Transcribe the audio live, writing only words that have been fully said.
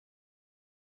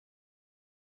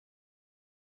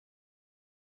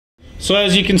So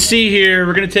as you can see here,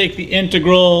 we're going to take the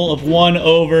integral of 1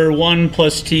 over 1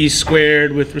 plus t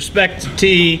squared with respect to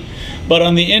t, but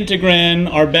on the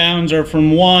integrand, our bounds are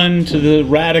from 1 to the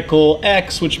radical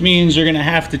x, which means you're going to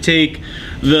have to take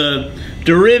the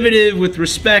derivative with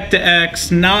respect to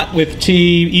x, not with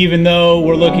t, even though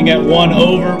we're looking at 1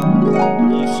 over t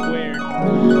squared.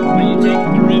 When you take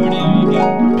the derivative, you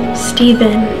get...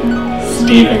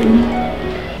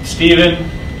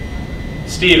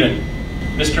 Steven.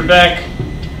 Mr. Beck,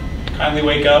 kindly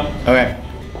wake up. Okay.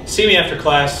 See me after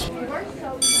class.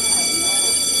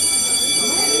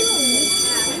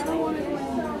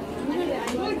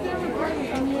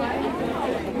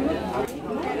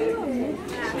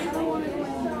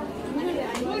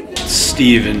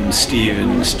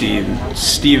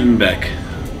 Steven Beck,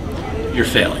 you're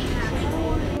failing.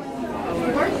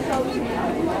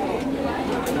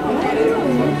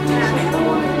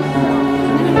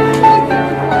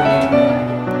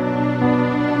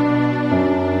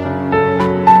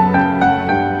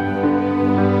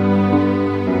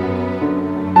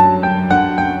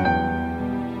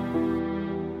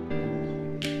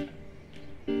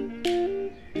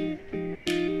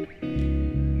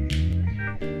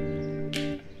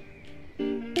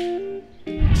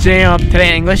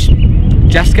 Today English,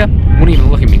 Jessica wouldn't even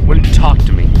look at me, wouldn't talk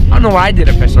to me. I don't know what I did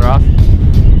to piss her off.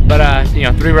 But you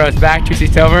know, 3 rows back, 2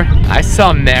 seats over, I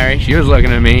saw Mary, she was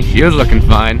looking at me, she was looking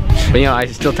fine. But you know, I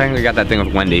still technically got that thing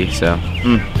with Wendy, so.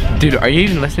 Dude, are you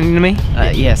even listening to me?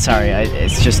 Yeah, sorry,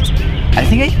 it's just, I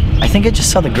think I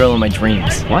just saw the girl in my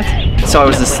dreams. What? So I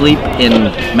was asleep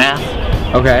in math.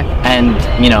 Okay. And,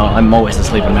 you know, I'm always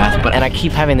asleep in math, and I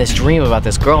keep having this dream about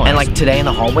this girl. And like today in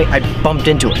the hallway, I bumped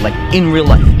into it, like in real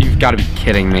life. You've got to be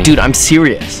kidding me. Dude, I'm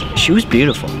serious. She was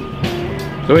beautiful. So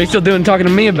what are you still doing talking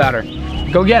to me about her?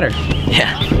 Go get her.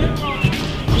 Yeah.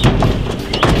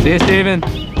 See you, Steven.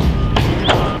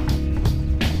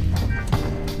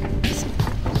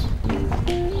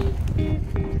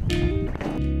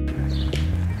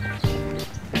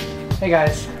 Hey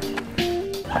guys.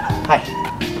 Hi.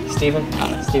 Steven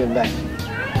Beck.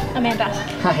 Amanda.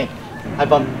 Hi. I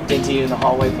bumped into you in the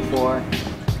hallway before.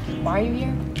 Why are you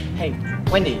here? Hey,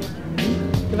 Wendy.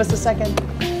 Give us a second.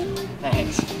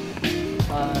 Thanks.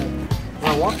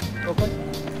 Wanna walk real quick?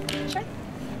 Sure.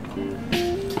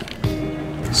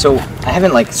 So, I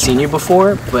haven't like seen you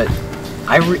before, but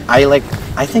I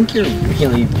think you're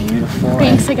really beautiful.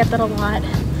 Thanks, I get that a lot.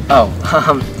 Oh,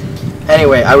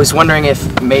 anyway, I was wondering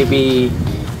if maybe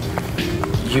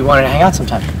you wanted to hang out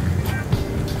sometime.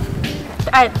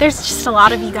 There's just a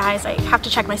lot of you guys. I have to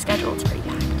check my schedule. It's pretty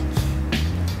packed.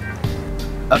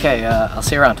 Okay, I'll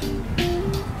see you around.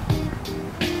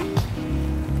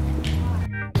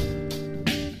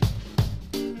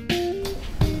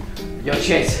 Yo,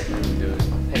 Chase.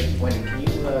 Hey, Wendy, can you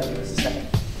give us a second?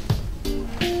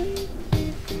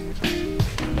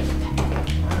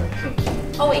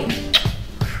 Oh, wait.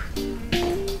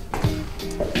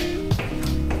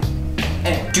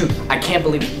 Dude, I can't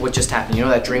believe what just happened. You know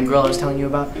that dream girl I was telling you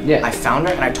about? Yeah. I found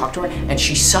her and I talked to her and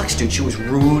she sucks, dude. She was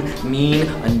rude, mean,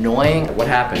 annoying. What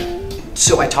happened?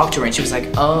 So I talked to her and she was like,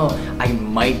 oh, I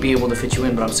might be able to fit you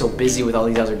in, but I'm so busy with all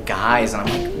these other guys. And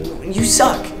I'm like, you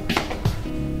suck.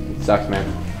 It sucks,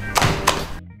 man.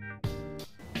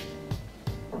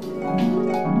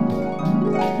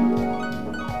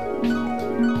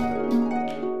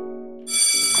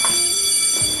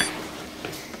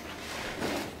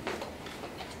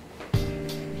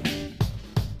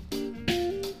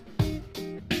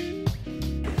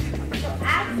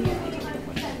 As you